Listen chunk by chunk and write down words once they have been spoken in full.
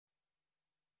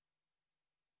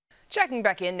Checking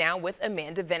back in now with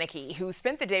Amanda Vinicky, who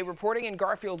spent the day reporting in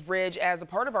Garfield Ridge as a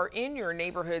part of our In Your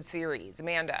Neighborhood series.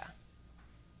 Amanda.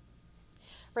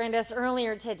 Brandis,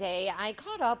 earlier today, I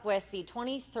caught up with the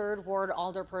 23rd Ward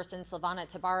alderperson, Silvana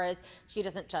Tabares. She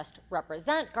doesn't just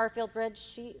represent Garfield Ridge,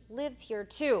 she lives here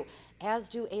too, as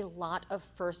do a lot of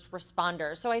first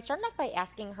responders. So I started off by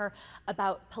asking her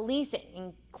about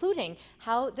policing, including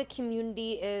how the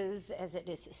community is, as it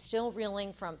is still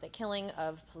reeling from the killing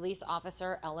of police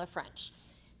officer Ella French.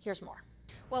 Here's more.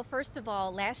 Well, first of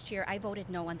all, last year I voted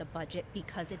no on the budget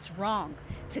because it's wrong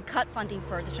to cut funding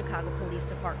for the Chicago Police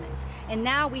Department. And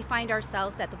now we find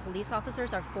ourselves that the police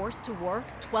officers are forced to work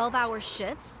 12-hour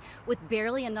shifts with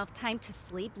barely enough time to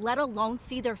sleep, let alone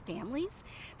see their families.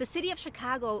 The city of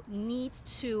Chicago needs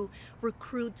to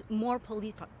recruit more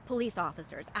police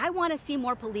officers. I want to see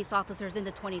more police officers in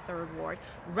the 23rd Ward.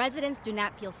 Residents do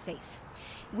not feel safe.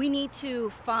 We need to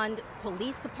fund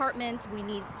police department, we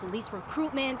need police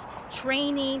recruitment,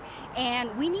 training,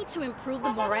 and we need to improve the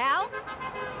morale.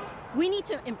 We need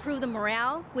to improve the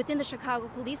morale within the Chicago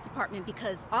Police Department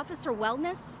because officer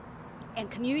wellness and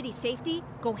community safety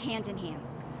go hand in hand.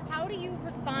 How do you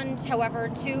respond, however,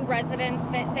 to residents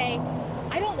that say,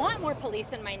 I don't want more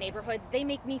police in my neighborhoods, they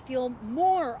make me feel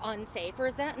more unsafe, or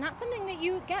is that not something that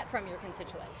you get from your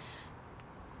constituents?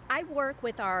 I work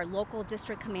with our local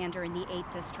district commander in the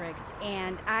 8th district,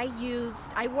 and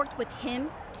I worked with him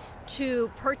to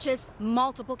purchase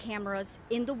multiple cameras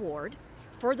in the ward,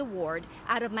 for the ward,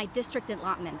 out of my district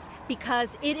allotment, because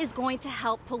it is going to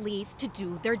help police to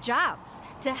do their jobs,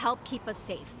 to help keep us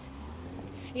safe.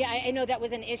 Yeah, I know that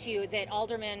was an issue that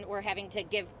aldermen were having to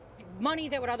give money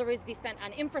that would otherwise be spent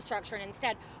on infrastructure and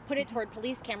instead put it toward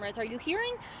police cameras. Are you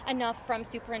hearing enough from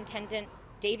Superintendent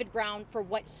David Brown for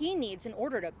what he needs in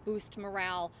order to boost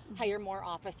morale, hire more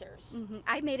officers?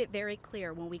 I made it very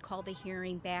clear when we called the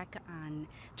hearing back on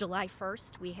July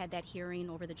 1st. We had that hearing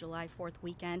over the July 4th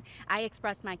weekend. I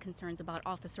expressed my concerns about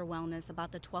officer wellness,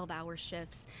 about the 12-hour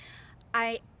shifts.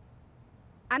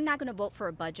 I'm not going to vote for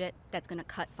a budget that's going to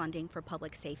cut funding for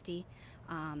public safety.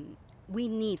 We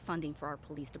need funding for our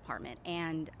police department,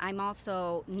 and I'm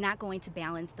also not going to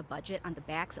balance the budget on the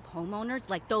backs of homeowners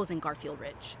like those in Garfield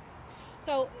Ridge.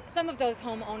 So some of those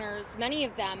homeowners, many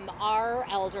of them are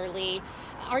elderly.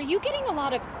 Are you getting a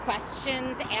lot of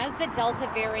questions as the Delta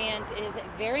variant is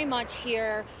very much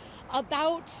here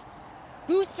about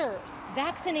boosters,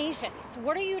 vaccinations?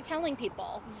 What are you telling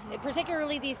people,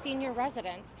 particularly these senior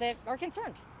residents that are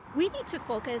concerned? We need to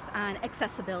focus on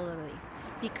accessibility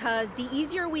because the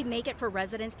easier we make it for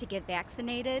residents to get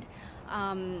vaccinated,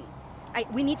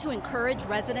 we need to encourage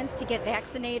residents to get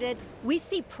vaccinated. We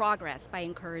see progress by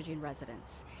encouraging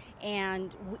residents.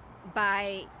 And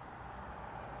I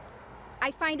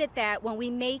find it that when we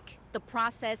make the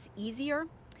process easier,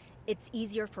 it's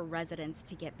easier for residents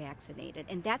to get vaccinated.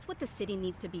 And that's what the city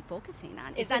needs to be focusing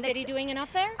on. Is the city doing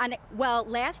enough there? Well,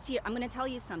 last year, I'm going to tell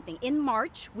you something. In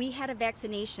March, we had a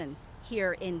vaccination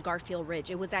here in Garfield Ridge.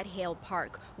 It was at Hale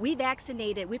Park. We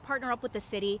partner up with the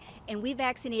city, and we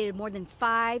vaccinated more than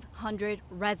 500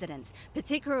 residents,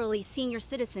 particularly senior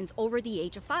citizens over the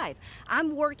age of 5.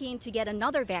 I'm working to get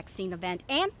another vaccine event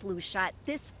and flu shot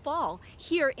this fall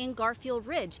here in Garfield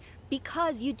Ridge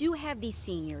because you do have these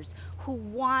seniors who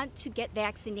want to get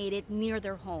vaccinated near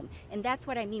their home. And that's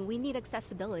what I mean. We need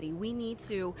accessibility. We need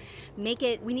to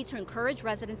encourage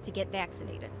residents to get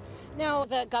vaccinated. Now,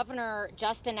 the governor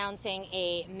just announcing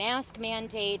a mask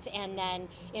mandate and then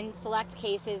in select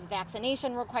cases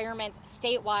vaccination requirements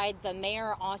statewide. The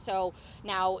mayor also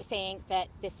now saying that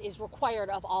this is required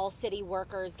of all city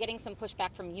workers, getting some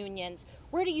pushback from unions.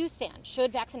 Where do you stand?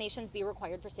 Should vaccinations be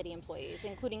required for city employees,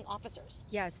 including officers?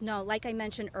 Yes, no, like I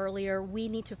mentioned earlier, we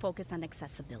need to focus on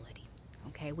accessibility.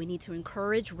 Okay, we need to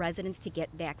encourage residents to get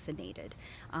vaccinated.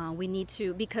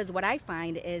 Because what I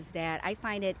find is that I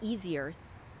find it easier.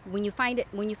 When you find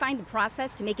the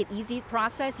process to make it easy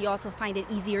process, you also find it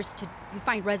easier you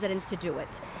find residents to do it.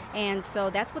 And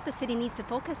so that's what the city needs to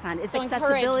focus on is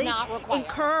accessibility. Encourage, not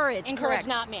require. Encourage,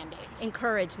 not mandates.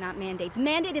 Encourage, not mandates.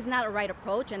 Mandate is not a right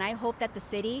approach, and I hope that the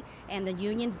city and the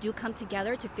unions do come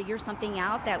together to figure something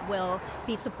out that will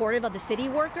be supportive of the city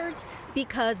workers,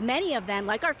 because many of them,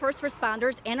 like our first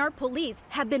responders and our police,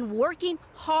 have been working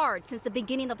hard since the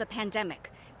beginning of the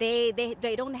pandemic. They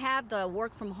don't have the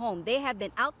work from home. They have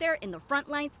been out there in the front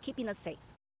lines keeping us safe.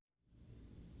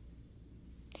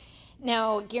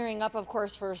 Now, gearing up, of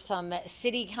course, for some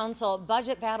city council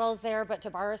budget battles there, but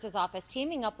Tabares' office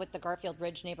teaming up with the Garfield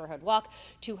Ridge Neighborhood Walk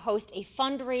to host a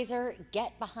fundraiser,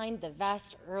 Get Behind the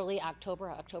Vest, early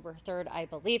October 3rd, I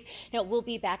believe. Now, we'll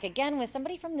be back again with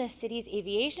somebody from the city's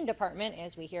aviation department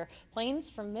as we hear planes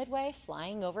from Midway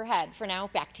flying overhead. For now,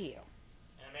 back to you.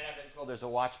 Amanda, I've been told there's a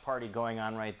watch party going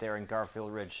on right there in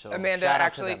Garfield Ridge. So Amanda, shout out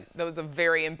actually, to them. that was a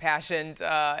very impassioned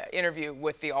interview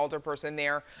with the alderperson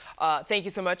there. Thank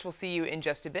you so much. We'll see you in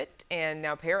just a bit. And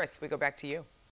now, Paris, we go back to you.